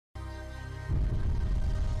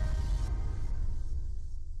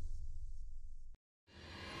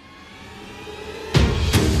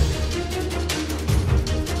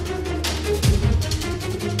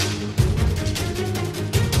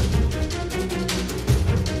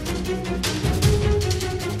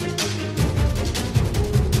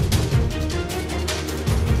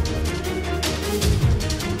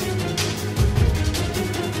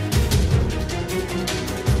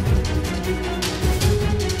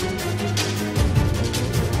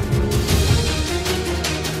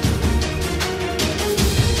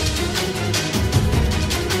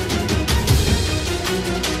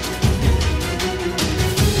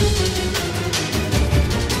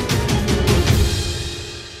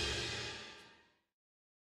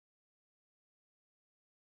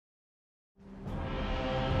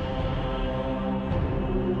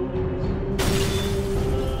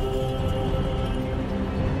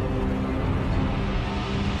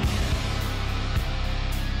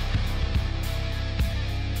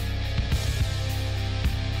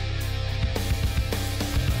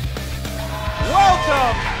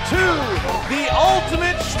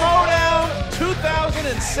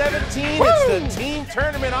17. Woo! It's the team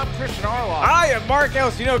tournament. I'm Christian Harloff. I am Mark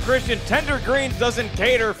Ellis. You know, Christian, Tender Greens doesn't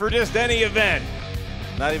cater for just any event.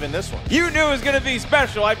 Not even this one. You knew it was going to be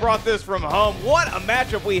special. I brought this from home. What a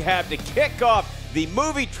matchup we have to kick off the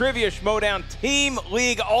Movie Trivia Schmoedown Team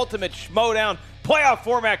League Ultimate Schmoedown playoff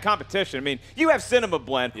format competition. I mean, you have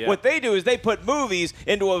Cinemablend. Yeah. What they do is they put movies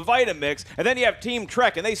into a Vitamix, and then you have Team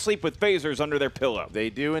Trek, and they sleep with phasers under their pillow. They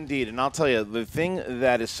do indeed. And I'll tell you, the thing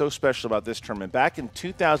that is so special about this tournament, back in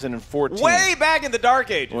 2014. Way back in the dark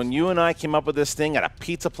ages. When you and I came up with this thing at a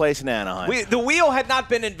pizza place in Anaheim. The wheel had not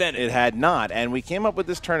been invented. It had not. And we came up with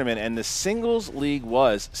this tournament, and the singles league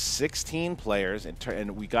was 16 players,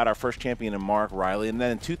 and we got our first champion in Mark Riley. And then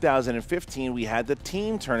in 2015, we had the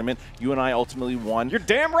team tournament. You and I ultimately won. You're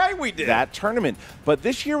damn right we did. That tournament. But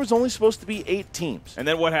this year was only supposed to be 8 teams. And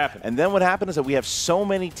then what happened? And then what happened is that we have so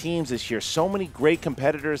many teams this year, so many great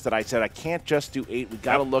competitors that I said I can't just do 8. We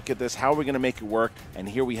got to look at this. How are we going to make it work? And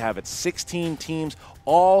here we have it. 16 teams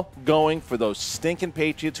all going for those stinking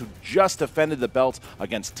Patriots who just defended the belts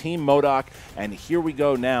against Team Modoc. And here we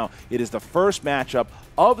go now. It is the first matchup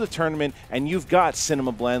of the tournament, and you've got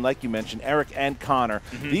Cinemablend, like you mentioned, Eric and Connor.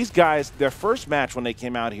 These guys, their first match when they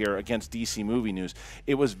came out here against DC Movie News,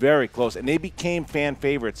 it was very close, and they became fan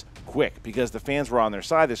favorites quick because the fans were on their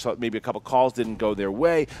side. They saw maybe a couple calls didn't go their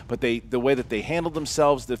way, but the way that they handled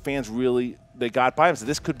themselves, the fans really, they got by them. So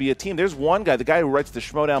this could be a team. There's one guy, the guy who writes the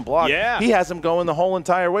Schmoedown blog. Yeah. He has them going the whole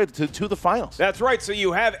entire way to the finals. That's right. So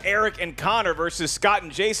you have Eric and Connor versus Scott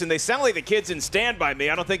and Jason. They sound like the kids in Stand By Me.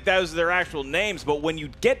 I don't think those are their actual names, but when you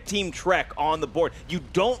get Team Trek on the board, you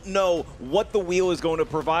don't know what the wheel is going to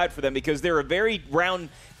provide for them because they're a very round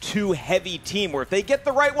 2 heavy team where if they get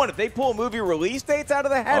the right one, if they pull movie release dates out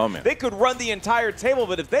of the hat, they could run the entire table.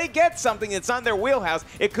 But if they get something that's on their wheelhouse,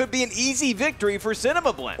 it could be an easy victory for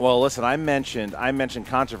Cinemablend. Well, listen, I mentioned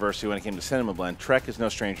controversy when it came to Cinemablend. Trek is no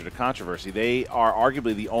stranger to controversy. They are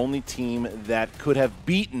arguably the only team that could have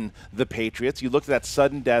beaten the Patriots. You looked at that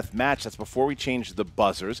sudden death match. That's before we changed the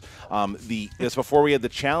buzzers. That's before we had the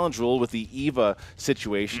challenge rule with the Eva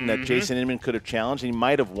situation that Jason Inman could have challenged, and he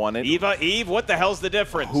might have won it. Eve, what the hell's the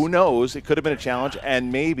difference? Who knows? It could have been a challenge, and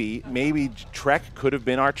maybe Trek could have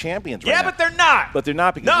been our champions right now. But they're not. But they're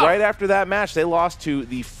not because right after that match, they lost to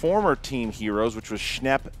the former team heroes, which was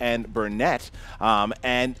Schnepp and Burnett,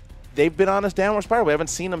 and they've been on this downward spiral. We haven't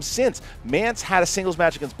seen them since. Mantz had a singles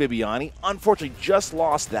match against Bibiani. Unfortunately, just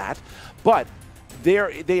lost that. But they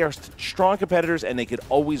are strong competitors, and they could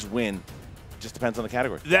always win. Just depends on the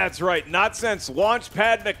category. That's right. Not since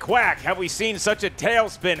Launchpad McQuack have we seen such a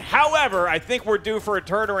tailspin. However, I think we're due for a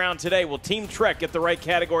turnaround today. Will Team Trek get the right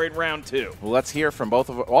category in round 2? Well, let's hear from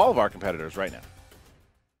all of our competitors right now.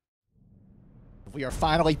 We are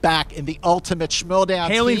finally back in the Ultimate Schmoedown.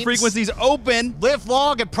 Hailing teams. frequencies open. Live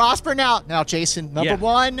long and prosper now. Now, Jason, number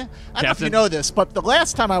 1. I don't know if you know this, but the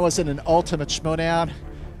last time I was in an Ultimate Schmoedown,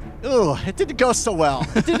 it didn't go so well.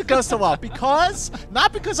 It didn't go so well because,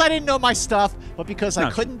 not because I didn't know my stuff, but because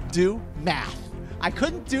I couldn't do math. I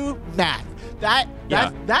couldn't do math.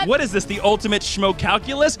 What is this, the ultimate schmo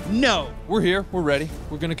calculus? No. We're here. We're ready.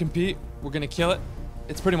 We're going to compete. We're going to kill it.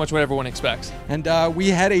 It's pretty much what everyone expects. And we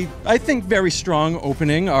had I think, very strong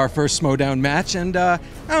opening, our first Schmoedown match. And I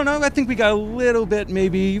don't know, I think we got a little bit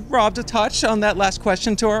maybe robbed a touch on that last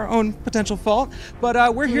question to our own potential fault.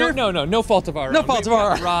 But we're here. No fault of ours. No fault of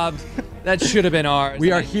ours. Robbed. That should have been ours.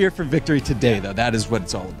 We are here for victory today, though. That is what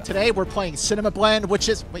it's all about. Today we're playing Cinemablend, which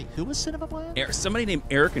is... Wait, who was Cinemablend? Somebody named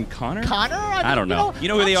Eric and Connor? Connor? I don't know. You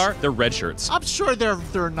know who they are? They're red shirts. I'm sure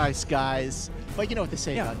they're nice guys. But you know what they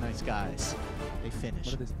say about nice guys. They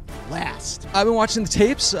finish last. I've been watching the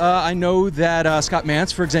tapes. I know that Scott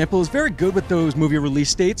Mantz, for example, is very good with those movie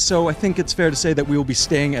release dates, so I think it's fair to say that we will be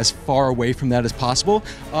staying as far away from that as possible.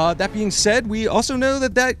 That being said, we also know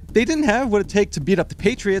that they didn't have what it takes to beat up the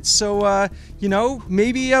Patriots, so,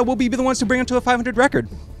 maybe we'll be the ones to bring them to a 500 record.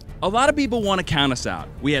 A lot of people want to count us out.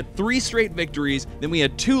 We had 3 straight victories, then we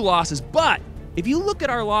had 2 losses, but if you look at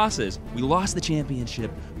our losses, we lost the championship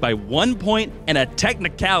by 1 point and a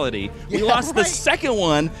technicality. We lost the second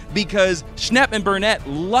one because Schnepp and Burnett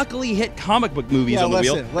luckily hit comic book movies on the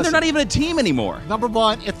wheel. They're not even a team anymore. Number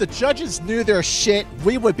 1, if the judges knew their shit,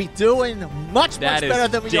 we would be doing much better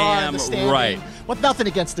than we are in the standing. Right. With nothing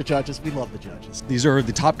against the judges. We love the judges. These are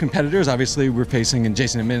the top competitors. Obviously, we're facing in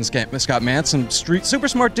Jason Inman and Scott Mantz, some super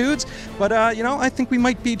smart dudes. But, I think we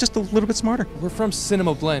might be just a little bit smarter. We're from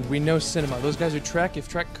Cinemablend. We know cinema. Those guys are Trek. If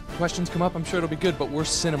Trek questions come up, I'm sure it'll be good, but we're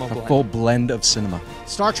Cinemablend. A full blend of cinema.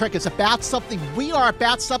 Star Trek is about something. We are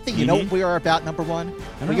about something. You know what we are about, number 1?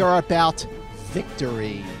 We are about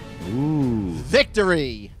victory. Ooh.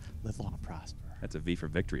 Victory. Live long and prosper. That's a V for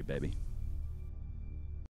victory, baby.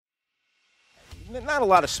 not a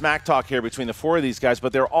lot of smack talk here between the 4 of these guys,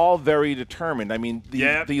 but they're all very determined. I mean,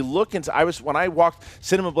 the look when I walked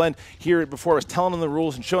Cinemablend here before, I was telling them the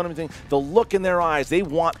rules and showing them everything. The look in their eyes, they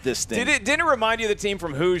want this thing. Didn't it remind you of the team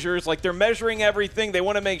from Hoosiers? Like, they're measuring everything. They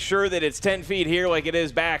want to make sure that it's 10 feet here like it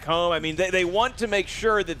is back home. I mean, they want to make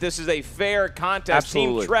sure that this is a fair contest.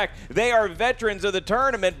 Absolutely. Team Trek, they are veterans of the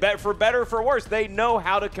tournament, for better or for worse. They know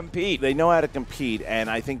how to compete. They know how to compete, and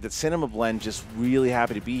I think that Cinemablend just really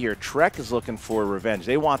happy to be here. Trek is looking for revenge.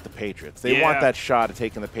 They want the Patriots. They want that shot of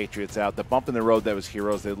taking the Patriots out. The bump in the road that was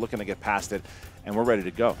Heroes, they're looking to get past it, and we're ready to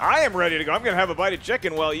go. I am ready to go. I'm going to have a bite of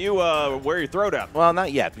chicken while you wear your throat out. Well,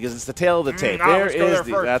 not yet, because it's the tail of the tape.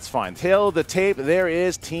 That's fine. Tail of the tape, there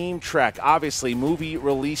is Team Trek. Obviously, movie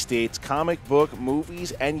release dates, comic book,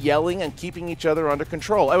 movies, and yelling and keeping each other under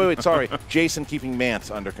control. Oh, wait, sorry. Jason keeping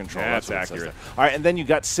Mantz under control. That's accurate. All right, and then you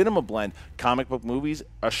got Cinemablend, comic book movies,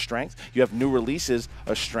 a strength. You have new releases,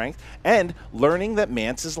 a strength, and learning that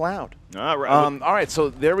Mantz is loud. All right. All right, so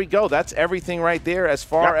there we go. That's everything right there as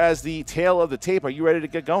far as the tail of the tape. Are you ready to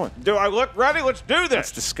get going? Do I look ready? Let's do this.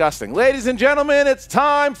 That's disgusting. Ladies and gentlemen, it's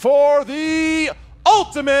time for the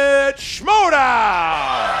Ultimate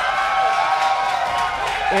Schmoedown!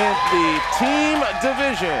 In the team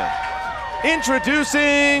division,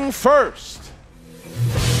 introducing first,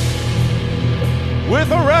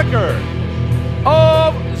 with a record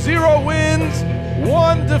of 0 wins,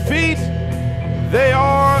 1 defeat, they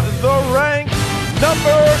are the ranked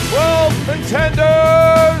number 12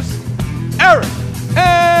 contenders, Eric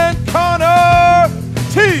and Connor,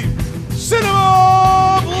 Team Cinemablend!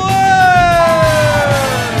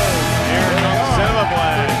 Here comes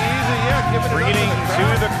Cinemablend. Greeting to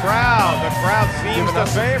the crowd. The crowd seems to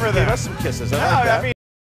favor them. Give us some kisses. I like that.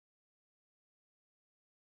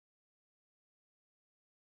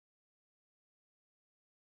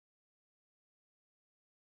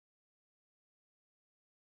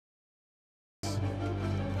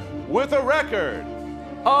 With a record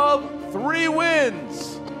of 3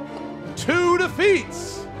 wins, 2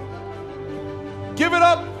 defeats, give it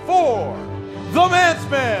up for the Mantz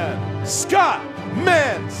Man, Scott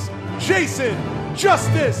Mantz, Jason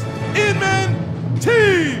Justice, Inman,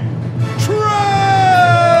 Team Trek!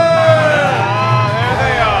 There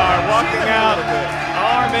they are, walking out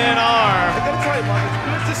arm in arm. I gotta tell you, Mark, it's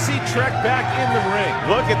good to see Trek back in the ring.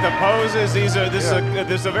 Look at the poses.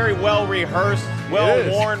 This is a very well-rehearsed,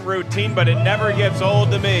 well-worn routine, but it never gets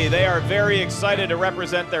old to me. They are very excited to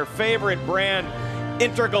represent their favorite brand,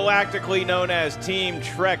 intergalactically known as Team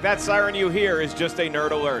Trek. That siren you hear is just a nerd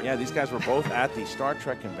alert. Yeah, these guys were both at the Star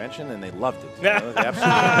Trek convention, and they loved it. You know, they absolutely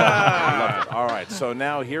loved it. All right, so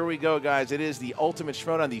now here we go, guys. It is the Ultimate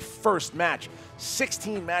Schmoedown, the first match.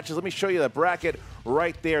 16 matches. Let me show you the bracket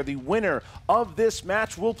right there. The winner of this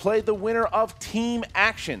match will play the winner of Team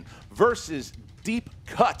Action versus Deep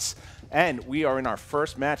Cuts. And we are in our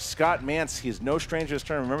first match. Scott Mantz, he is no stranger to this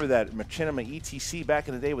tournament. Remember that Machinima ETC back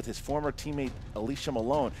in the day with his former teammate Alicia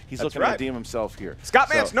Malone. He's looking to redeem himself here. Scott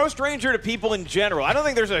Mantz, no stranger to people in general. I don't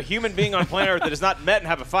think there's a human being on planet Earth that has not met and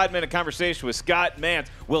have a 5-minute conversation with Scott Mantz.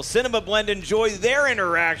 Will Cinemablend enjoy their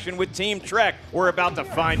interaction with Team Trek? We're about to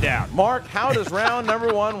find out. Mark, how does round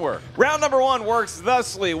number 1 work? Round number 1 works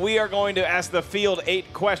thusly. We are going to ask the field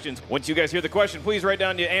 8 questions. Once you guys hear the question, please write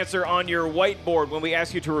down your answer on your whiteboard. When we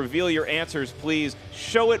ask you to reveal your answers, please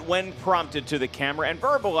show it when prompted to the camera and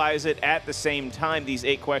verbalize it at the same time. These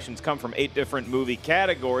 8 questions come from 8 different movie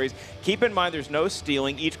categories. Keep in mind there's no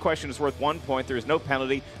stealing. Each question is worth 1 point. There is no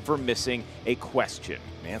penalty for missing a question.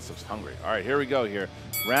 Mantz looks hungry. All right, here we go here.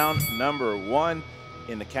 Round number 1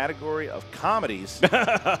 in the category of comedies.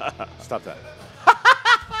 Stop that.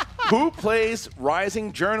 Who plays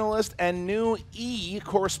rising journalist and new E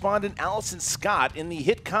correspondent Allison Scott in the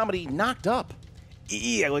hit comedy Knocked Up?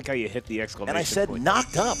 I like how you hit the exclamation And I said point.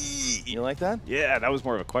 knocked up. You like that? Yeah, that was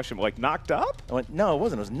more of a question. Like, knocked up? I went, no, it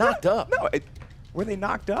wasn't. It was knocked up. No, were they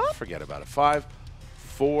knocked up? Forget about it. 5,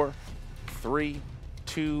 4, 3,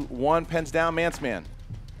 2, 1. Pens down, Mantz Man.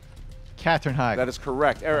 Katherine Heigl. That is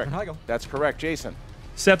correct. Eric. Heigl. That's correct. Jason.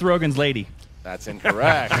 Seth Rogen's lady. That's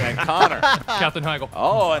incorrect. And Connor. Katherine Heigl.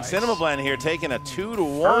 Oh, and Cinemablend here taking a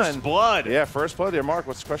 2-1. First blood. Yeah, first blood there. Mark,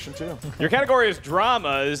 what's question 2? Your category is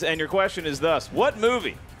dramas, and your question is thus. What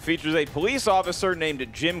movie features a police officer named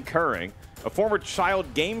Jim Curring, a former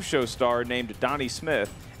child game show star named Donnie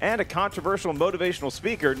Smith, and a controversial motivational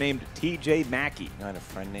speaker named T.J. Mackey? I had a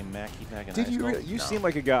friend named Mackey back in Did high you school. really? You No. seem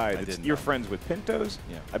like a guy I that's didn't you're know. friends with Pintos?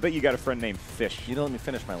 Yeah. I bet you got a friend named Fish. You didn't let me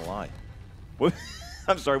finish my lie. What?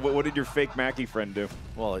 I'm sorry, what did your fake Mackey friend do?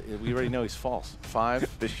 Well, we already know he's false.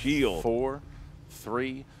 5, The Shield. 4,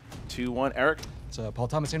 3, 2, 1. Eric? It's Paul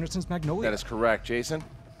Thomas Anderson's Magnolia. That is correct. Jason?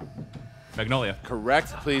 Magnolia. Correct.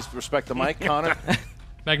 Please respect the mic, Connor.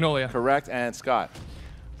 Magnolia. Correct. And Scott.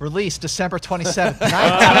 Released December 27th,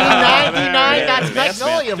 1999. That's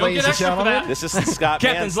Magnolia, Don't ladies get and extra for gentlemen. that. This is the Scott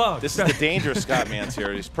Captain's Mantz. log. This is the dangerous Scott Mantz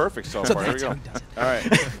here. He's perfect so far. Here we go. All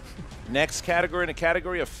right. Next category, in the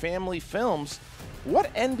category of family films,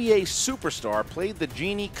 what NBA superstar played the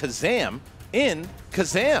genie Kazam in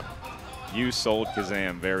Kazam? You sold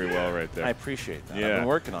Kazam very well right there. I appreciate that. Yeah. I've been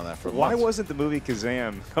working on that for Why months. wasn't the movie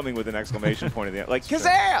Kazam coming with an exclamation point at the end? Like, Sure.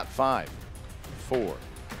 Kazam! 5, 4,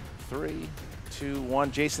 3, 2,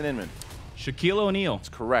 1. Jason Inman. Shaquille O'Neal. That's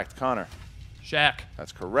correct. Connor. Shaq.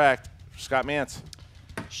 That's correct. Scott Mantz.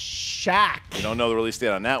 Shaq. You don't know the release date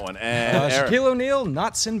on that one. And Eric. Shaquille O'Neal,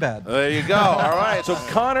 not Sinbad. There you go. All right. So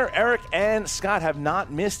Connor, Eric, and Scott have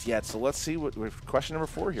not missed yet. So let's see what question number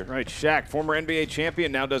 4 here. Right, Shaq, former NBA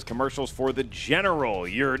champion, now does commercials for the General.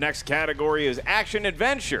 Your next category is action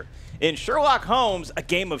adventure. In Sherlock Holmes, A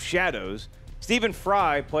Game of Shadows, Stephen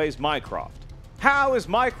Fry plays Mycroft. How is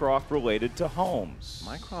Mycroft related to Holmes?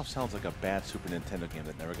 Mycroft sounds like a bad Super Nintendo game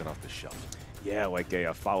that never got off the shelf. Yeah, like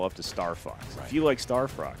a follow-up to Star Fox. Right. If you like Star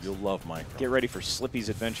Fox, You'll love Mycroft. get ready for Slippy's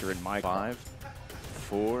adventure in Mycroft. 5,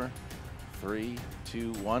 4, 3,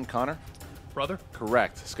 2, 1. Connor. Brother.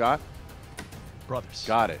 Correct. Scott. Brothers.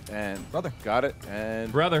 Got it. And Brother. Got it.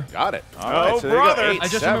 And Brother. Got it. All right. So there you go. brother. 8, I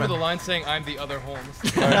just 7. remember the line saying, "I'm the other Holmes."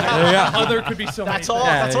 Yeah. Other could be so That's many all.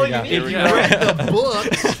 Yeah, That's all there you you need. go. You Here we read the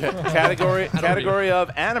books. Category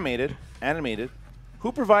of animated.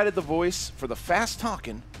 Who provided the voice for the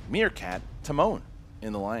fast-talking meerkat Timon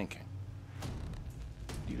in The Lion King?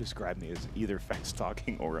 You describe me as either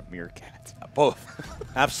fast-talking or a meerkat. Both.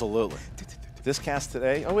 Absolutely. This cast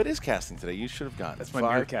today. Oh, it is casting today. You should have gotten it. That's my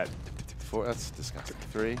 5, meerkat. 4. That's disgusting.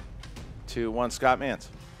 3, 2, 1. Scott Mantz.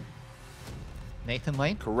 Nathan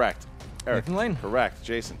Lane. Correct. Eric. Nathan Lane. Correct.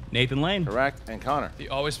 Jason. Nathan Lane. Correct. And Connor. The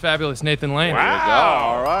always fabulous Nathan Lane. There you go. Wow.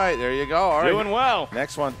 All right. There you go. All right. Doing well.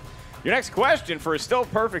 Next one. Your next question for a still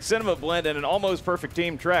perfect cinema blend and an almost perfect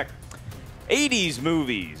team trek. 80s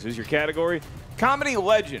movies is your category. Comedy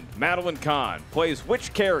legend Madeline Kahn plays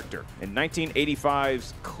which character in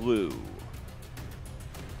 1985's Clue?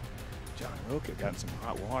 John Roca got in some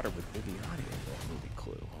hot water with Viviani in that movie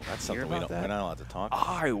Clue. That's Hear something we're about not that? allowed to talk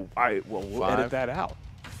Well, we'll 5, edit that out.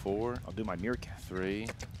 4, I'll do my meerkat. 3,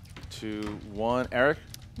 2, 1. Eric.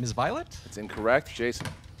 Ms. Violet? It's incorrect. Jason.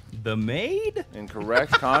 The Maid?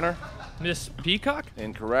 Incorrect. Connor. Miss Peacock.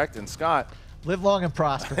 Incorrect. And Scott. Live long and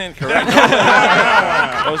prosper. Incorrect.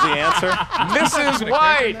 What was the answer? Mrs.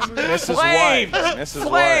 White. Mrs. Flame. White. Mrs.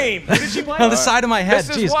 Flame. White. Who did she play? On the side of my head.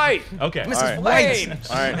 Mrs. Jeez. White. Okay. Mrs. All right. White. Flame.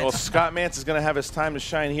 All right. Well, Scott Mantz is going to have his time to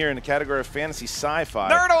shine here in the category of fantasy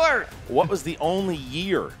sci-fi. Nerd alert. What was the only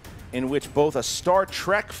year in which both a Star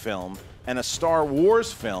Trek film and a Star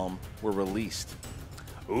Wars film were released?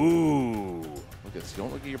 Ooh. Look at this.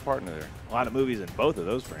 Don't look at your partner there. A lot of movies in both of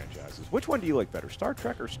those franchises. Which one do you like better, Star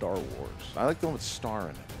Trek or Star Wars? I like the one with Star in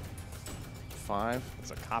it. 5,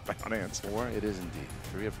 It's a cop-out answer. 4. It is indeed.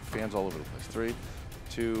 3. Have fans all over the place. 3,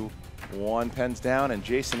 2, 1. Pens down. And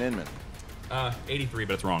Jason Inman. 83,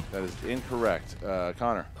 but it's wrong. That is incorrect.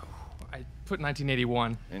 Connor. I put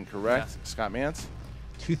 1981. Incorrect. Yeah. Scott Mantz.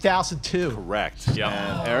 2002. Correct. Yep.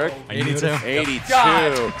 And Eric. 82. 82.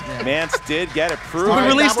 Mantz did get it proved. All right,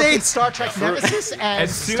 release that was in dates? Star Trek Nemesis and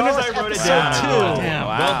As soon Star as Wars I wrote it Episode down, 2. damn,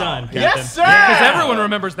 Wow. well done. Yes, sir. Because everyone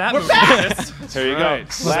remembers that movie. There you Right.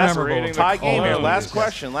 go. Last memorable. tie game here. call. Last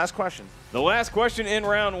question. Last question. The last question in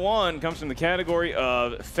round 1 comes from the category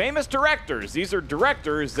of famous directors. These are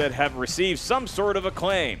directors that have received some sort of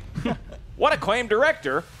acclaim. What acclaimed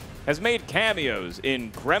director has made cameos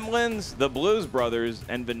in Gremlins, The Blues Brothers,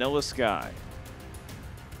 and Vanilla Sky?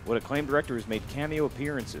 What acclaimed director has made cameo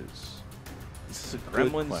appearances? This is a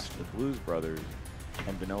good Gremlins, question. The Blues Brothers,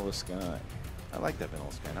 and Vanilla Sky. I like that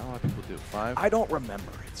Vanilla Sky. Not a lot of people do. 5. I don't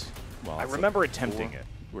remember it. Well, I it's remember like attempting 4. it.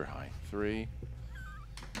 We're high. 3,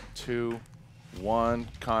 2, 1.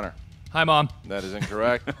 Connor. Hi, Mom. That is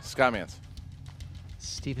incorrect. Scott Mantz.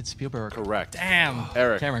 Steven Spielberg. Correct. Damn.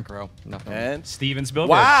 Eric. Cameron Crowe. Nothing. And Steven Spielberg.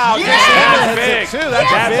 wow. That's That's big. it too.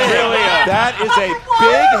 That's big. really a- That is a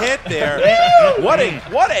big hit there.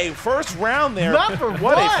 What a first round there. Number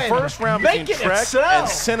What a one. first round between Making it Trek so. and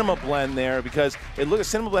Cinemablend there, because it looked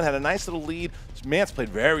Cinemablend had a nice little lead. Mantz played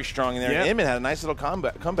very strong in there. Yeah. And Inman had a nice little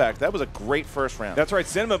comeback. That was a great first round. That's right.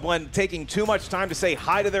 Cinemablend taking too much time to say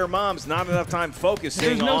hi to their moms, not enough time focusing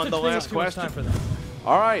There's no on such the thing as last too much question. time for that.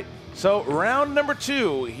 All right. So round number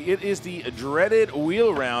 2, it is the dreaded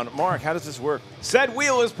wheel round. Mark, how does this work? Said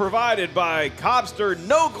wheel is provided by Cobster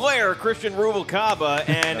No Glare Christian Rubalcaba,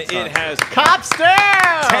 and it has Cobster!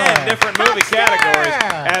 10 different movie categories,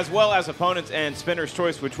 as well as opponents and spinner's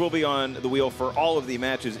choice, which will be on the wheel for all of the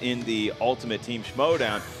matches in the Ultimate Team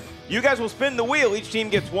Schmoedown. You guys will spin the wheel. Each team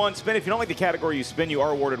gets 1 spin. If you don't like the category you spin, you are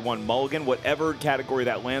awarded 1 mulligan. Whatever category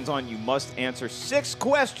that lands on, you must answer 6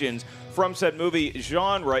 questions from said movie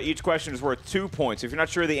genre. Each question is worth 2 points. If you're not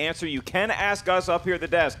sure of the answer, you can ask us up here at the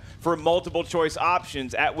desk for multiple choice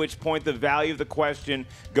options, at which point the value of the question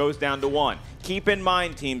goes down to 1. Keep in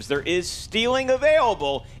mind, teams, there is stealing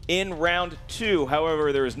available in round 2.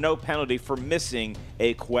 However, there is no penalty for missing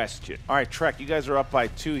a question. All right, Trek, you guys are up by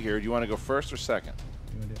 2 here. Do you want to go first or second?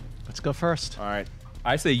 Let's go first. All right.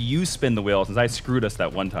 I say you spin the wheel since I screwed us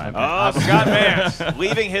that one time. Oh, Scott Mantz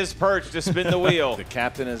leaving his perch to spin the wheel. The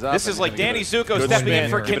captain is up. This is like Danny Zuko stepping in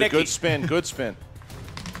for Kaneki. Good spin, good spin.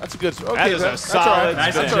 That's a good spin. Okay, That is a solid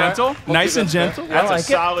Nice spin. and gentle. Nice and gentle. That's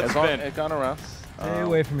a solid It's spin. It's gone around. Stay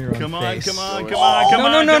away from your own Come on, face. come on, So come on,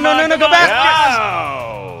 come on. No, go back.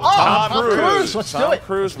 Oh, Tom Cruise. Let's do Tom it.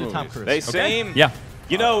 Cruise Let's do Tom movies. Cruise. They seem. Yeah.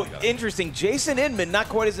 You know, interesting. Jason Inman, not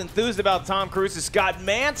quite as enthused about Tom Cruise as Scott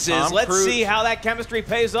Mantz is. Tom Let's Cruise. see how that chemistry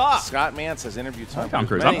pays off. Scott Mantz has interviewed Tom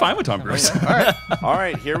Cruise. many- I'm fine with Tom Cruise. All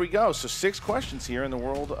right, here we go. So 6 questions here in the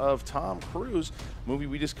world of Tom Cruise, movie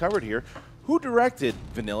we just covered here. Who directed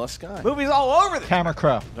Vanilla Sky? Movies all over this. Camera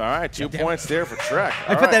Crow. All right, 2 points there for Trek.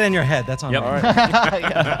 I put that in your head. That's on Yep. me. All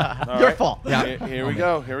right. Your fault. Here we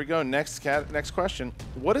go. Here we go. Next question.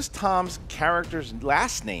 What is Tom's character's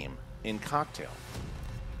last name in Cocktail?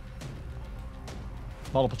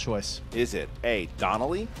 Multiple choice. Is it A,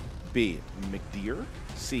 Donnelly, B, McDear,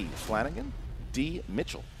 C, Flanagan, D,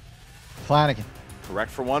 Mitchell? Flanagan.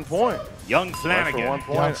 Correct for 1 point. Young Correct Flanagan. for 1 Young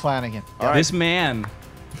point. Flanagan. All right. This man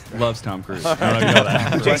loves Tom Cruise. I don't know if you know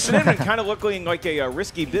that. Jason Inman kind of looking like a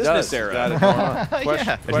risky He business does. era. Got it going on.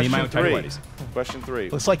 Question, Does he mind question with tidy 3. whities? Question 3.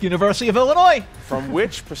 Looks like University of Illinois. From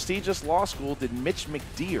which prestigious law school did Mitch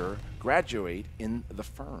McDear graduate in the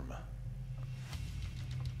firm?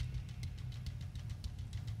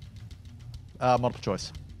 Multiple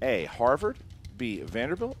choice. A, Harvard, B,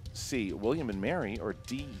 Vanderbilt, C, William and Mary, or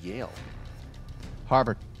D, Yale?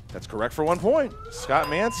 Harvard. That's correct for 1 point. Scott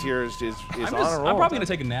Mantz here is on a roll. I'm probably going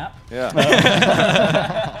to take a nap. Yeah.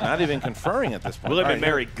 Not even conferring at this point. William All and right,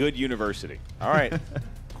 Mary, good university. All right.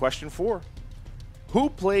 Question 4. Who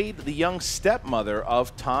played the young stepmother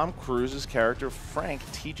of Tom Cruise's character Frank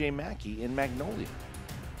T.J. Mackey in Magnolia?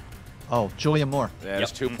 Oh, Julian Moore.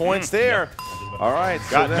 There's 2 points there. All right.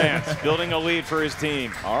 Scott so then- Mantz building a lead for his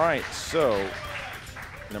team. All right. So,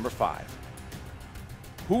 number 5.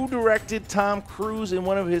 Who directed Tom Cruise in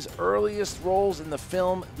one of his earliest roles in the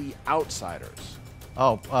film The Outsiders?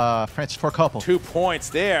 Oh, Francis Ford Coppola. 2 points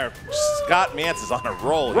there. Scott Mantz is on a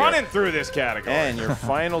roll here. Running through this category. And your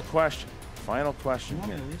final question. Final question.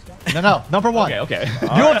 No, number 1. Okay. You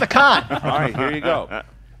have the con. All right, here you go.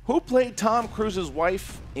 Who played Tom Cruise's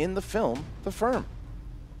wife in the film The Firm?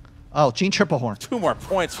 Oh, Gene Triplehorn. 2 more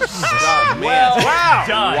points for Scott Mantz. Wow.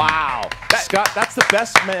 Done. Wow. Scott, that's the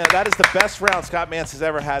best man. That is the best round Scott Mantz has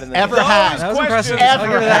ever had in the Ever game. had. That was Questions impressive. I'll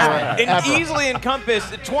give you that. Ever. And easily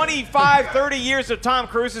encompassed 25, 30 years of Tom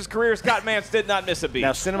Cruise's career. Scott Mantz did not miss a beat.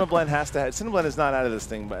 Now Cinemablend Cinemablend is not out of this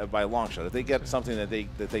thing by a long shot. If they get something that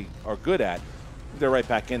they are good at, they're right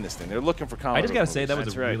back in this thing. They're looking for comic I just got to book say that was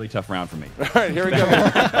movies. a really tough round for me. All right, here we go.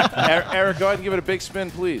 Eric, go ahead and give it a big spin,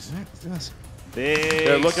 please.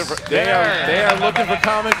 They're looking for they are looking for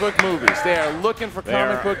comic book movies. They are looking for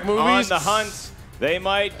comic book movies. On the hunt. They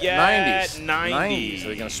might get 90s. 90s. Are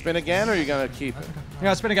you going to spin again or are you going to keep it?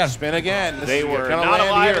 Yeah, spin again. Spin again. This They is- were gonna not land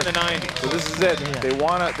alive here. in the 90s. So this is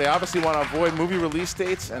it. They obviously want to avoid movie release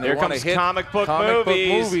dates and Here they want to comes hit comic book book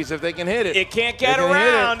movies. movies if they can hit it. It can't They get can hit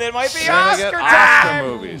around. It might be Then they get Oscar Oscar time.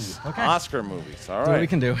 movies. Oscar movies. All See what we right.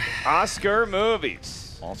 can do. Oscar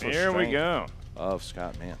movies. Also Here we strength. go. Of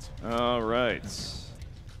Scott Mantz. All right.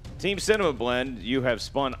 Team Cinemablend, you have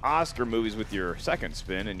spun Oscar movies with your second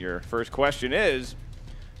spin, and your first question is,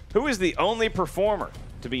 who is the only performer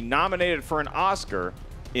to be nominated for an Oscar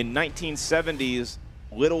in 1970's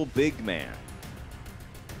Little Big Man?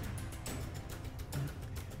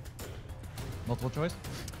 Multiple choice.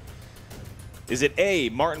 Is it A,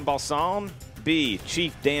 Martin Balsam, B,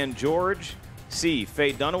 Chief Dan George, C,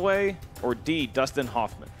 Faye Dunaway, or D, Dustin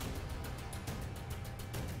Hoffman?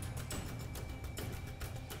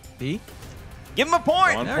 B. Give him a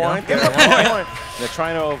point. 1 There we point. go. Give them 1 point. They're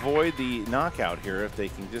trying to avoid the knockout here. If they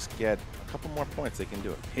can just get a couple more points, they can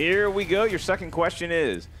do it. Here we go. Your second question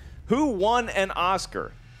is, who won an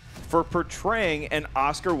Oscar for portraying an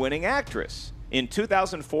Oscar-winning actress in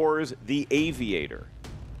 2004's The Aviator?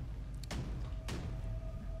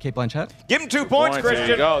 Kate Blanchett. Give him 2 points, There Christian.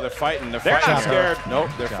 you go. They're fighting. They're They're fighting. not scared. Nope,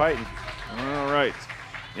 they're fighting. All right.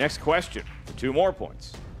 Next question for 2 more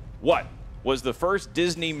points. What was the first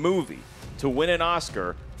Disney movie to win an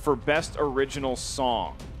Oscar for Best Original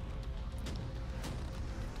Song?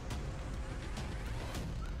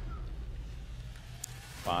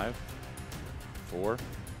 Five, 4.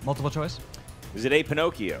 Multiple choice. Is it A,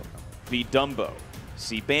 Pinocchio, B, Dumbo,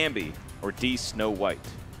 C, Bambi, or D, Snow White?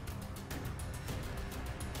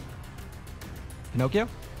 Pinocchio.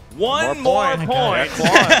 One more point.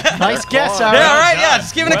 Nice guess, Aaron. Yeah, all right, yeah,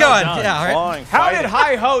 just giving it going. Yeah, all right. Clawing, How fighting. did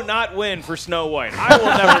Hi Ho not win for Snow White? I will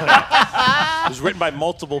never know. It was written by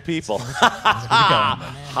multiple people.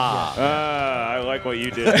 I like what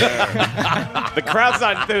you did there. The crowd's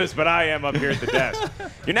not enthused, but I am up here at the desk.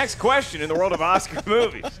 Your next question in the world of Oscar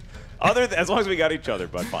movies, as long as we got each other,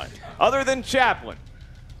 but fine. Other than Chaplin,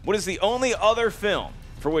 what is the only other film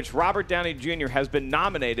for which Robert Downey Jr. has been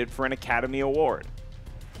nominated for an Academy Award?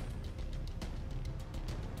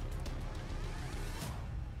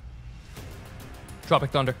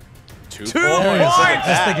 Tropic Thunder. 2 Two points. points!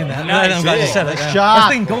 Just thinking that. Nice. I'm glad you said it. Nice Yeah. job. I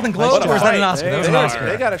was thinking Golden Globes, or is that an Oscar? That was an They- Oscar.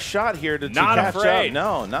 They got a shot here to Not catch afraid. up.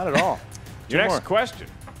 No, not at all. Your Two next more. question.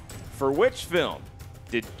 For which film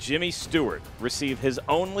did Jimmy Stewart receive his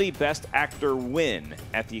only Best Actor win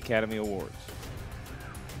at the Academy Awards?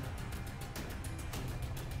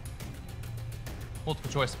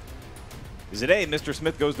 Multiple choice. Is it A, Mr.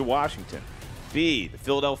 Smith Goes to Washington, B, The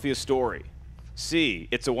Philadelphia Story, C,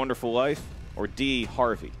 It's a Wonderful Life, or D,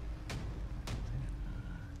 Harvey?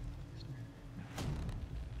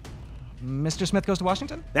 Mr. Smith Goes to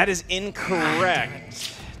Washington? That is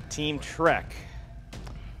incorrect. Team Trek.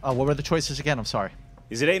 What were the choices again? I'm sorry.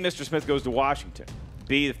 Is it A, Mr. Smith Goes to Washington,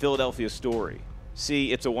 B, The Philadelphia Story,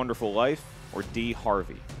 C, It's a Wonderful Life, or D,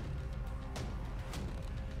 Harvey?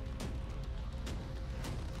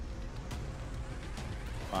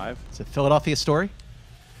 Five. Is it Philadelphia Story?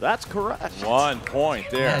 That's correct. 1 point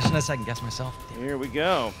Yeah, I there. shouldn't have second guessed myself. Here we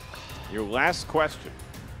go. Your last question.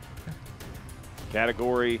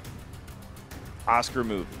 Category Oscar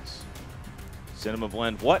movies.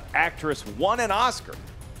 Cinemablend. What actress won an Oscar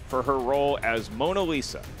for her role as Mona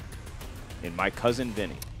Lisa in My Cousin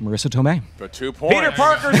Vinny? Marissa Tomei. For 2 points. Peter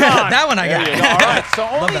Parker's on. That one I There got. you go. All right, so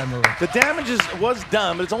Love only that movie. the damage was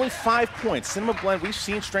done, but it's only 5 points. Cinema Blend, we've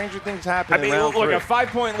seen stranger things happen I mean, in round look, 3. a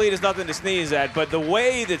 5-point lead is nothing to sneeze at, but the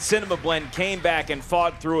way that Cinemablend came back and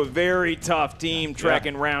fought through a very tough Team Trek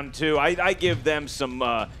in round 2, I give them some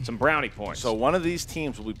brownie points. So one of these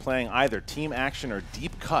teams will be playing either team action or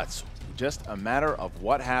deep cuts. Just a matter of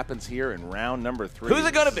what happens here in round number 3. Who's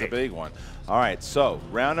it gonna This is be? a big one. All right, so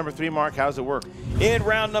round number 3, Mark, how's it work? In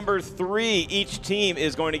round number 3, each team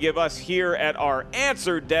is going to give us here at our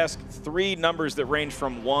answer desk 3 numbers that range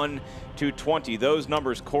from 1 to 20. Those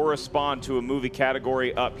numbers correspond to a movie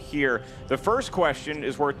category up here. The first question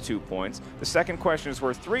is worth 2 points. The second question is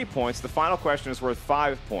worth 3 points. The final question is worth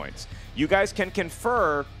 5 points. You guys can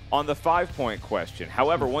confer on the 5-point question.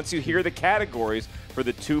 However, once you hear the categories for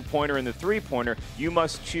the 2-pointer and the 3-pointer, you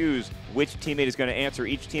must choose which teammate is going to answer.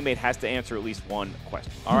 Each teammate has to answer at least one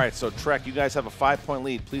question. All right, so Trek, you guys have a 5-point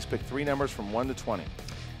lead. Please pick 3 numbers from 1 to 20.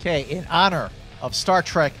 Okay, in honor of Star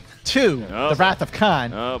Trek II, The Wrath of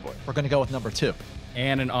Khan, Oh, boy. we're going to go with number 2.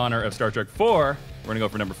 And in honor of Star Trek 4, we're going to go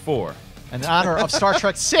for number 4. And in honor of Star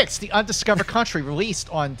Trek VI, The Undiscovered Country, released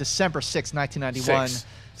on December 6, 1991. Six.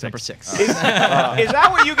 Number 6. Is that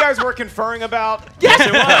what you guys were conferring about? Yes,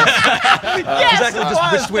 it was. Yes, Exactly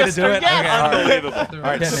just which way to do it. Yes. Okay. Unbelievable. All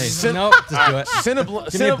right, Get me. so Nope, just do it.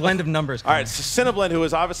 Cinebl- Give me a blend of numbers. All right, so Cineblend, who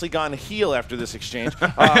has obviously gone heel after this exchange,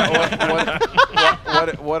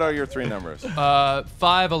 what are your 3 numbers?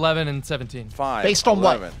 5, 11, and 17. 5. Based on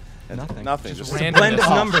what? 11. Nothing. Nothing. Just Just random. Blend of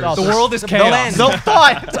Oh, numbers. no, The there's world is no chaos. blend. No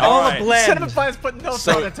thought. It's all right. a blend. Cinema Blend's putting no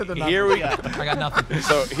So, thought into the numbers. here we Yeah. I got nothing.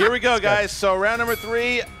 So here we go, guys. So round number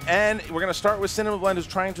 3, and we're going to start with Cinemablend, who's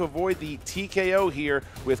trying to avoid the TKO here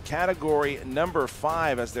with category number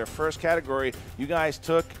 5 as their first category. You guys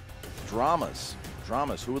took dramas.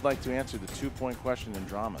 Dramas. Who would like to answer the 2-point question in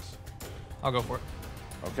dramas? I'll go for it.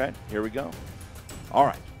 Okay, here we go. All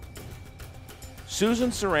right. Susan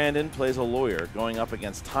Sarandon plays a lawyer going up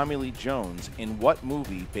against Tommy Lee Jones in what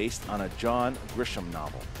movie based on a John Grisham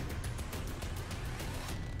novel?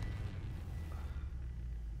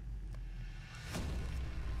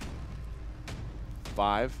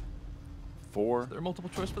 5, 4, Is there a multiple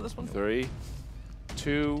choice for this one? 3,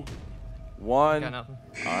 2, 1. Got nothing.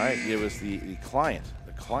 All right, it was the client.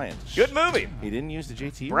 The Client. Good movie. He didn't use the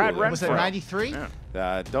JT. Brad ruler. Was it 93?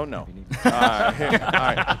 Yeah. Don't know. All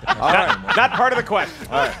right. Not part of the question.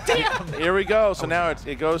 All right. Damn. Here we go. So now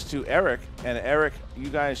it goes to Eric. And Eric, you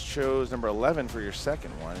guys chose number 11 for your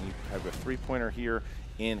second one. You have a 3-pointer here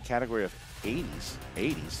in category of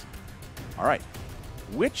 80s. All right.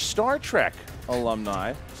 Which Star Trek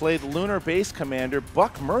alumni played Lunar Base Commander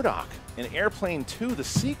Buck Murdoch in Airplane 2, the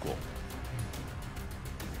sequel?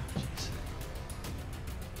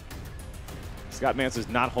 Scott Mantz is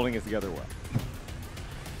not holding it together well.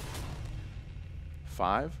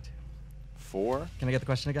 5, 4. Can I get the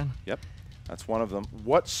question again? Yep, that's one of them.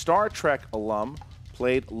 What Star Trek alum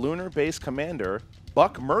played Lunar Base Commander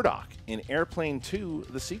Buck Murdoch in Airplane 2,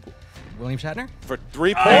 the sequel? William Shatner? For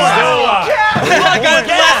 3 points. Last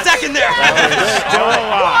second there.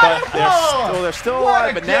 They're still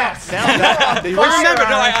alive, but now they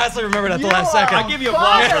I honestly remembered at the last second. I'll give you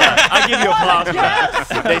applause for that. I'll give you applause for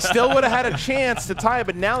that. They still would have had a chance to tie,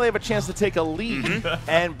 but now they have a chance to take a lead,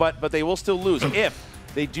 but they will still lose. If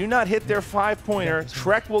they do not hit their 5-pointer,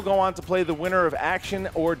 Trek will go on to play the winner of action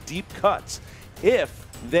or deep cuts. If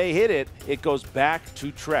they hit it, it goes back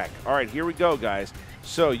to Trek. All right, here we go, guys.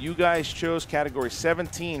 So you guys chose category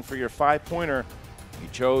 17 for your 5-pointer. You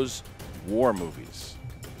chose war movies.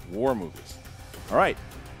 War movies. All right.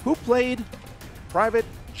 Who played Private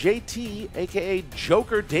JT, a.k.a.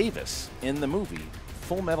 Joker Davis, in the movie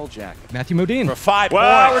Full Metal Jacket? Matthew Modine. For 5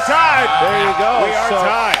 Well, points. we're tied. There you go. We are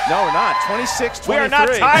tied. No, we're not. 26-23. We are not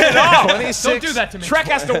tied at all. 26. Don't do that to me. Trek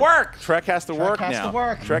has to work. Trek has to work has now. to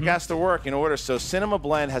work. Trek has to work in order. So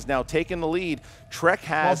Cinemablend has now taken the lead. Trek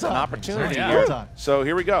has Well an done. opportunity Well here. done. So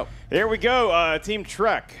here we go. Here we go, Team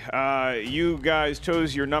Trek. You guys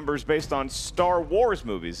chose your numbers based on Star Wars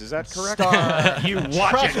movies. Is that correct? You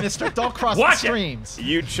watch it. Mister. Don't cross Watch the it. streams.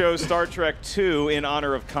 You chose Star Trek II in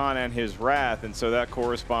honor of Khan and his wrath, and so that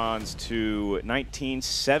corresponds to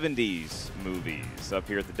 1970s movies up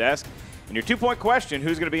here at the desk. And your 2-point question,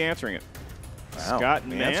 who's going to be answering it? Wow. Scott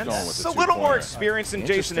Mantz Mantz. going with the A little more 2-pointer. experience than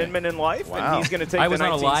Jason Interesting. Inman in life, Wow. and he's going to take I the was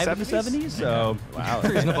not 1970s. alive in the 70s, so Wow.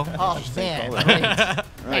 Reasonable. Oh, man. Great.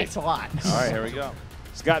 Thanks a lot. All right, here we go.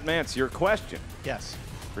 Scott Mantz, your question Yes.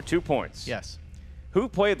 for 2 points. Yes. Who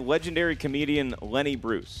played legendary comedian Lenny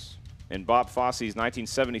Bruce in Bob Fosse's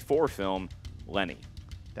 1974 film, Lenny?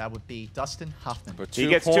 That would be Dustin Hoffman. For He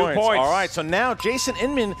gets 2 points. All right, so now Jason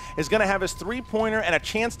Inman is going to have his 3-pointer and a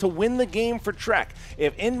chance to win the game for Trek.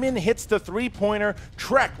 If Inman hits the 3-pointer,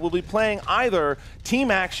 Trek will be playing either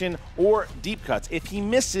team action or deep cuts. If he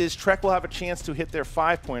misses, Trek will have a chance to hit their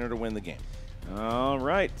 5-pointer to win the game. All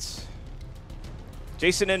right.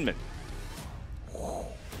 Jason Inman,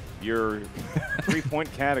 your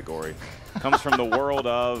 3-point category comes from the world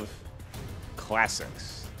of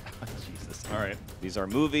classics. Jesus. All right. These are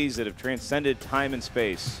movies that have transcended time and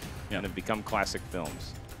space and have become classic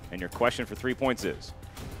films. And your question for 3 points is,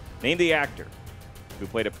 name the actor who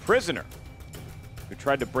played a prisoner who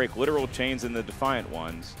tried to break literal chains in The Defiant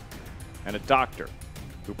Ones, and a doctor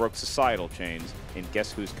who broke societal chains in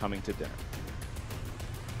Guess Who's Coming to Dinner.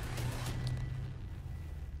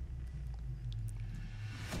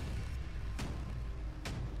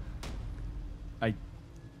 I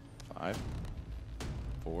 5,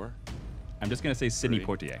 4. I'm just gonna say Sidney 3.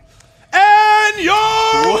 Poitier. And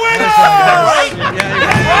your winner!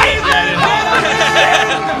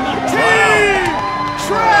 Team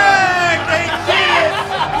Trek! They did it!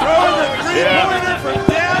 Throwing the 3-pointer from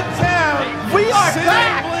downtown. We are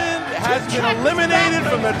back! Has been eliminated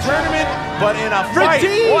from the tournament, but in a fight.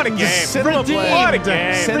 Redeemed. What a game. Redeemed. What a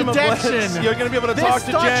game. Redemption. You're going to be able to This talk to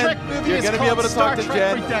Star Jen. Trek movie You're is going to be able to called talk to Star Trek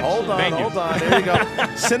Jen. Redemption. Hold on, Thank you. hold on. There you go.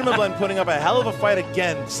 Cinemablend putting up a hell of a fight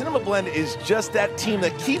again. Cinemablend is just that team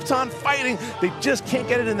that keeps on fighting. They just can't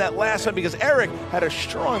get it in that last one because Eric had a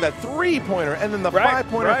strong, that 3-pointer, and then the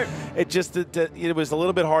 5-pointer. Right. It just, it was a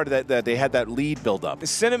little bit hard that they had that lead build up.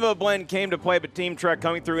 Cinemablend came to play, but Team Trek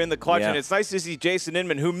coming through in the clutch, Yeah. and it's nice to see Jason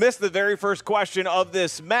Inman, who missed the very first question of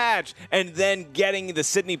this match, and then getting the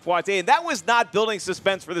Sidney Poitier. And that was not building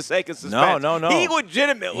suspense for the sake of suspense. No. He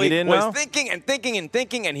legitimately He didn't was know? thinking and thinking and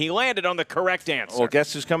thinking, and he landed on the correct answer. Well,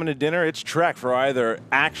 guess who's coming to dinner? It's Trek for either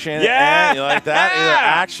action, Yeah! and, you like that? Either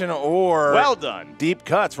action or Well done. deep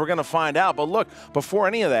cuts. We're going to find out. But look, before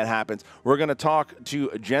any of that happens, we're going to talk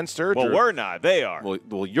to Jen Sturger. Well, we're not. They are.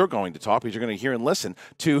 Well, you're going to talk because you're going to hear and listen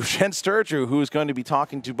to Jen Sturger, who is going to be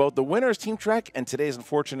talking to both the winners, Team Trek, and today's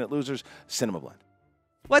unfortunate losers, Cinemablend.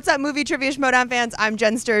 What's up, Movie Trivia Schmoedown fans? I'm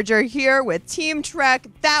Jen Sturger here with Team Trek.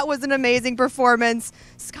 That was an amazing performance.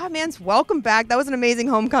 Scott Mantz, welcome back. That was an amazing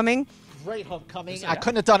homecoming. great homecoming. I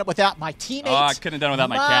couldn't have done it without my teammates. Oh, I couldn't have done it without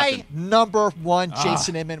my captain. Number one,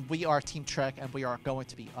 Jason Inman. We are Team Trek, and we are going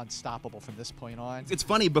to be unstoppable from this point on. It's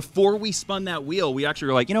funny, before we spun that wheel, we actually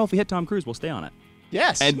were like, if we hit Tom Cruise, we'll stay on it.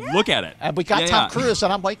 Yes. And look at it. And we got Tom Cruise,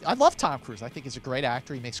 and I'm like, I love Tom Cruise. I think he's a great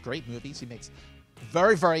actor. He makes great movies. He makes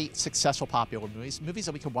very, very successful, popular movies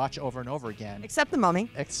that we can watch over and over again. Except The Mummy.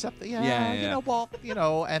 Except,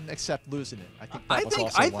 and except losing it.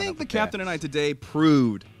 I think the captain and I today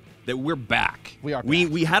proved that we're back. We are back.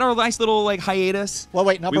 We had our nice little hiatus. Well,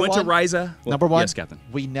 wait, number one. We went to Ryza. Number one. Yes, Captain.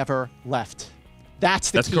 We never left.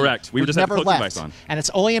 That's That's key. correct. We just had never the cloaking device on. And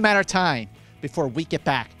it's only a matter of time before we get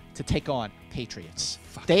back to take on Patriots.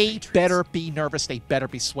 They better be nervous. They better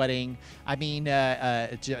be sweating. I mean,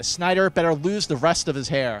 Snyder better lose the rest of his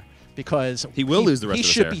hair because he will lose the rest of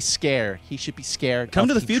his hair. He should be scared. He should be scared. Come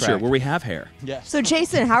to the Team future Trek. where we have hair. Yes. So,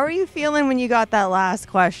 Jason, how are you feeling when you got that last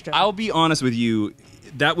question? I'll be honest with you.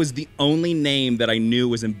 That was the only name that I knew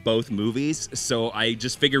was in both movies, so I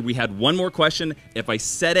just figured we had one more question. If I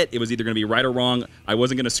said it, it was either going to be right or wrong. I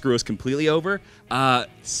wasn't going to screw us completely over.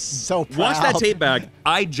 So proud. Watch that tape back.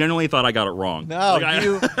 I genuinely thought I got it wrong. No,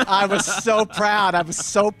 I was so proud. I was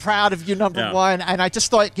so proud of you, number one. And I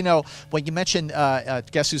just thought, when you mentioned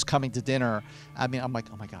Guess Who's Coming to Dinner, I mean, I'm like,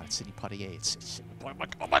 oh my God, it's Sidney Poitier. I'm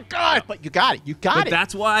like, oh my God. But you got it. You got it.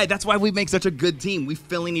 That's why we make such a good team. We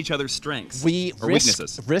fill in each other's strengths or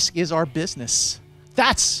weaknesses. Risk is our business.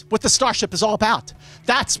 That's what the Starship is all about.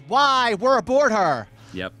 That's why we're aboard her.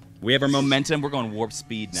 Yep. We have our momentum. We're going warp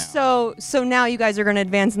speed now. So now you guys are going to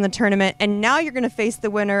advance in the tournament, and now you're going to face the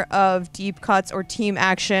winner of Deep Cuts or Team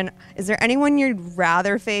Action. Is there anyone you'd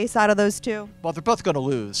rather face out of those two? Well, they're both going to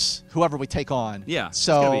lose, whoever we take on. Yeah.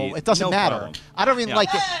 So it doesn't matter. Problem. I don't even like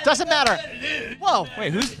it. Doesn't matter. Whoa.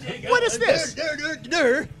 Wait, what is this?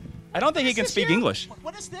 I don't think he can speak English.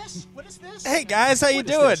 What is this? What is this? Hey guys, how you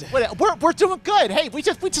doing? We're doing good. Hey, we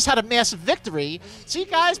just had a massive victory. So you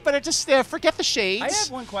guys better just forget the shades. I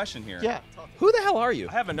have one question here. Yeah. Who the hell are you?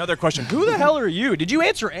 I have another question. Who the hell are you? Did you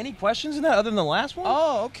answer any questions in that other than the last one?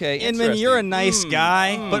 Oh, okay. Inman, you're a nice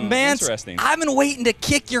guy. But Mantz, I've been waiting to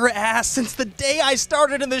kick your ass since the day I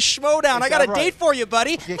started in the Schmoedown. I got a date for you,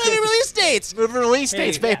 buddy. Movie release dates. Movie release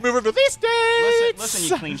dates, babe. Movie release dates. Listen,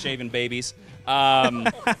 you clean-shaven babies.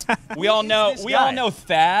 We all know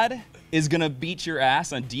Thad is gonna beat your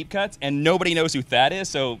ass on deep cuts, and nobody knows who Thad is.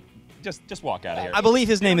 So just walk out of here. I believe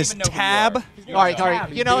his name is Tab. All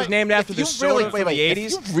right. You know, he was named after the soda from the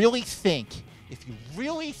 80s. If you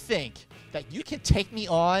really think that you can take me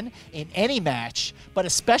on in any match, but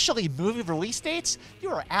especially movie release dates, you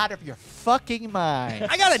are out of your fucking mind.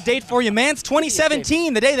 I got a date for you, Mantz.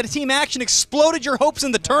 2017, the day that Team Action exploded your hopes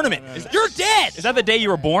in the tournament. You're dead! Is that the day you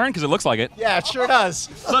were born? Because it looks like it. Yeah, it sure does.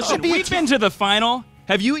 Listen, we've been to the final.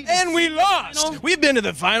 Have you? And we lost. We've been to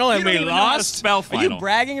the final and we lost. Spell final. Are you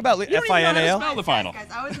bragging about FINAL? Spell the final. Guys,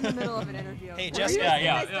 I was in the middle of an interview. Hey,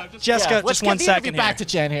 Jessica. Jessica, just 1 second here. Back to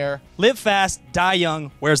Jen here. Live fast, die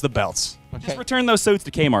young. Where's the belts? Okay. Just return those suits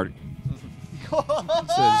to Kmart.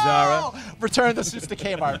 Zara. Return the suits to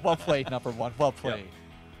Kmart. Well played, number one. Well played.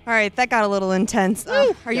 All right, that got a little intense.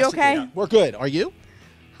 Are you okay? We're good. Are you?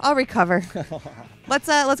 I'll recover.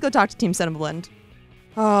 Let's go talk to Team Cinemablend.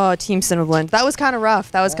 Oh, Team Cinemablend. That was kind of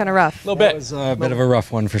rough. A little bit. That was a bit of a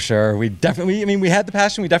rough one for sure. We had the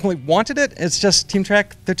passion. We definitely wanted it. It's just Team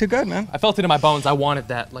Trek, they're too good, man. I felt it in my bones. I wanted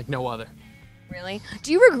that like no other. Really?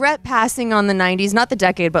 Do you regret passing on the 90s? Not the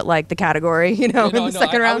decade, but like the category, in the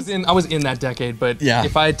second round? I was in that decade, but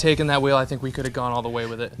if I had taken that wheel, I think we could have gone all the way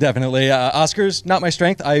with it. Definitely. Oscars, not my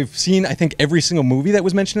strength. I've seen, I think, every single movie that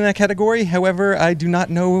was mentioned in that category. However, I do not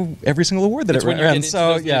know every single award that it ran.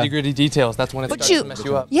 So, nitty-gritty details. That's when it starts to mess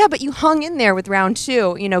you up. Yeah, but you hung in there with round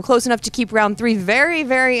 2, close enough to keep round 3 very,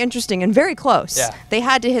 very interesting and very close. Yeah. They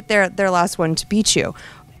had to hit their last one to beat you.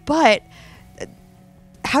 But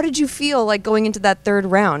how did you feel like going into that third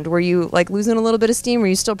round? Were you like losing a little bit of steam? Were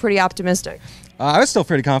you still pretty optimistic? I was still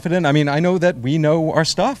pretty confident. I mean, I know that we know our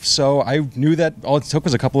stuff, so I knew that all it took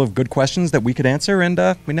was a couple of good questions that we could answer, and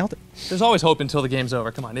we nailed it. There's always hope until the game's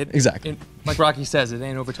over. Come on. Exactly. Like Rocky says, it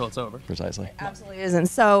ain't over till it's over. Precisely. It absolutely isn't.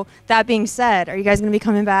 So that being said, are you guys going to be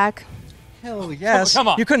coming back? Hell yes. Come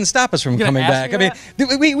on. You couldn't stop us from coming back. I mean,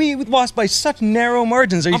 we lost by such narrow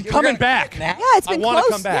margins. I'm coming back. Yeah, it's been close.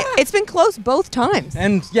 Come back. Yeah, it's been close both times.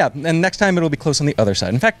 And next time it'll be close on the other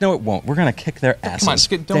side. In fact, no, it won't. We're gonna kick their asses.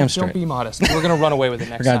 Come on, don't be modest. We're gonna run away with it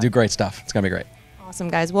next time. We're gonna do great stuff. It's gonna be great. Awesome,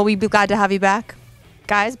 guys. Well, we'd be glad to have you back.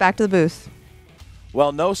 Guys, back to the booth.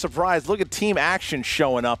 Well, no surprise. Look at Team Action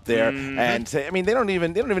showing up there, and I mean they don't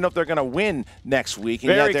even know if they're going to win next week, and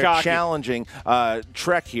Very yet they're cocky. challenging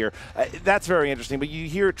Trek here. That's very interesting. But you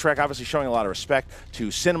hear Trek obviously showing a lot of respect to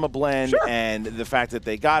Cinemablend and the fact that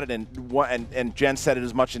they got it, and Jen said it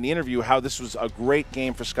as much in the interview how this was a great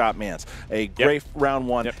game for Scott Mantz, a great round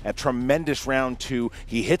 1, a tremendous round 2.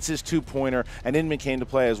 He hits his 2-pointer, and Inman came to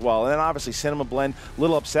play as well. And then obviously Cinemablend, a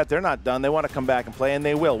little upset. They're not done. They want to come back and play, and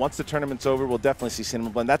they will. Once the tournament's over, we'll definitely see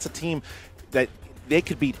Cinemablend. That's a team that they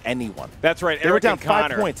could beat anyone. That's right. They were Eric down and 5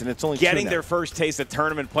 Connor points, and it's only getting 2 their now. first taste of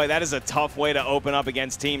tournament play. That is a tough way to open up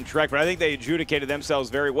against Team Trek, but I think they adjudicated themselves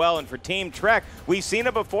very well. And for Team Trek, we've seen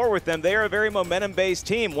it before with them. They are a very momentum-based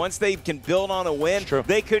team. Once they can build on a win,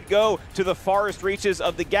 they could go to the farthest reaches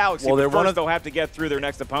of the galaxy. Well, but first, they'll have to get through their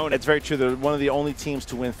next opponent. It's very true. They're one of the only teams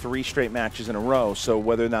to win 3 straight matches in a row. So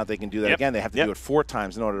whether or not they can do that again, they have to do it 4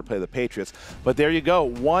 times in order to play the Patriots. But there you go.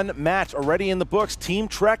 1 match already in the books. Team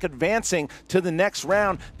Trek advancing to the next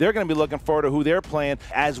round. They're going to be looking forward to who they're playing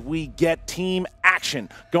as we get Team Action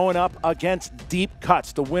going up against Deep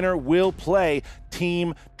Cuts. The winner will play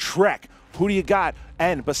Team Trek. Who do you got?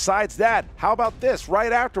 And besides that, how about this?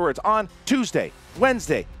 Right afterwards on Tuesday,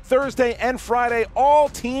 Wednesday, Thursday, and Friday, all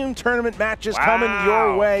team tournament matches coming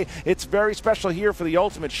your way. It's very special here for the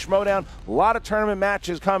Ultimate Schmoedown. A lot of tournament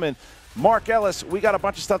matches coming. Mark Ellis, we got a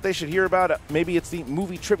bunch of stuff they should hear about. Maybe it's the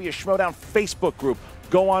Movie Trivia Schmoedown Facebook group.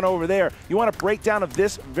 Go on over there. You want a breakdown of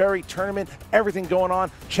this very tournament, everything going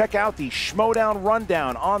on, check out the Schmoedown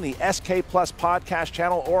Rundown on the SK Plus podcast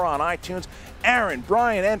channel or on iTunes. Aaron,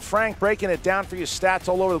 Brian, and Frank breaking it down for you, stats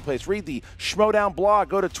all over the place. Read the Schmoedown blog,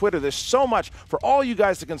 go to Twitter. There's so much for all you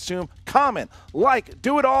guys to consume. Comment, like,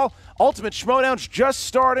 do it all. Ultimate Schmoedown's just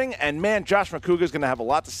starting, and man, Josh McCougar's going to have a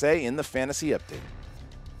lot to say in the fantasy update.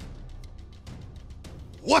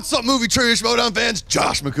 What's up, Movie Trivia Schmoedown fans?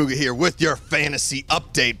 Josh McCougar here with your fantasy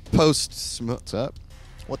update post. What's up?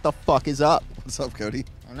 What the fuck is up? What's up, Cody?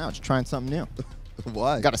 I don't know, just trying something new.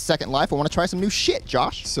 Why? Got a second life. I want to try some new shit,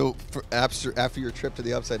 Josh. So after your trip to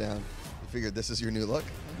the Upside Down, you figured this is your new look?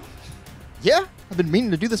 Yeah, I've been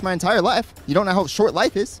meaning to do this my entire life. You don't know how short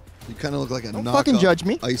life is. You kind of look like a Don't fucking judge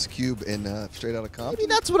me. Ice Cube in Straight Outta Compton. Maybe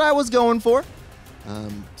that's what I was going for.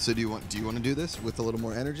 So do you want to do this with a little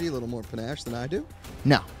more energy, a little more panache than I do?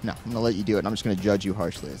 No. I'm going to let you do it, and I'm just going to judge you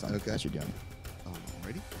harshly as you're doing it.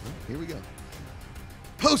 Alrighty. Well, here we go.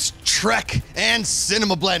 Post-Trek and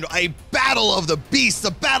Cinemablend, a battle of the beasts,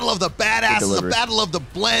 the battle of the badasses, the battle of the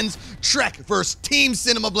blends. Trek versus Team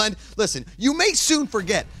Cinemablend. Listen, you may soon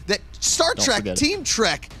forget that Star Trek Team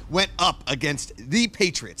Trek went up against the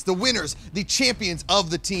Patriots, the winners, the champions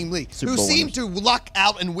of the Team League, who seem to luck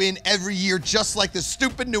out and win every year just like the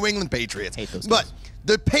stupid New England Patriots. Hate those but guys.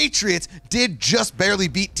 The Patriots did just barely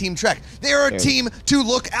beat Team Trek. They are a team to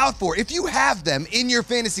look out for. If you have them in your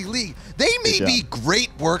fantasy league, they may be great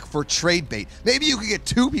work for trade bait. Maybe you could get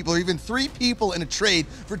 2 people or even 3 people in a trade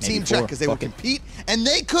for Team Trek because they will compete and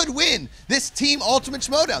they could win this Team Ultimate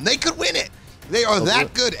Schmoedown. They could win it. They are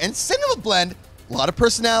that good. And Cinemablend, a lot of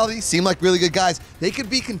personality, seem like really good guys. They could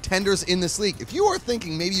be contenders in this league. If you are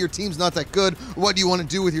thinking maybe your team's not that good, what do you want to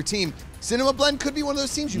do with your team? Cinemablend could be one of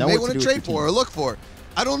those teams you may want to trade for or look for.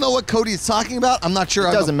 I don't know what Cody is talking about. I'm not sure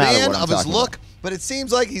I'm a fan of his look, but it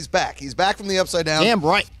seems like he's back. He's back from the Upside Down. Damn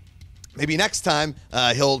right. Maybe next time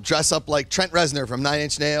he'll dress up like Trent Reznor from 9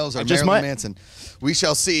 Inch Nails or Marilyn Manson. We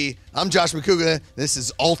shall see. I'm Josh McCougar. This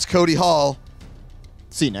is Alt Cody Hall.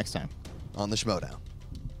 See you next time on the Schmoedown.